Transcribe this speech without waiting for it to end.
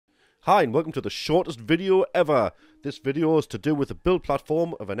Hi and welcome to the shortest video ever. This video is to do with the build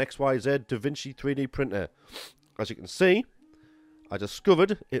platform of an XYZ DaVinci 3D printer. As you can see, I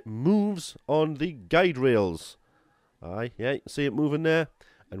discovered it moves on the guide rails. Yeah, you can see it moving there.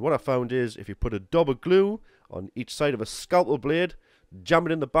 And what I found is if you put a dab of glue on each side of a scalpel blade, jam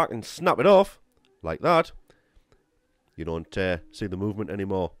it in the back and snap it off, like that, you don't see the movement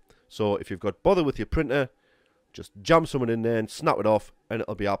anymore. So if you've got bother with your printer, just jam someone in there and snap it off and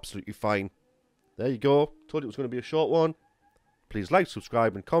it'll be absolutely fine. There you go. Told you it was going to be a short one. Please like,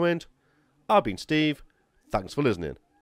 subscribe and comment. I've been Steve. Thanks for listening.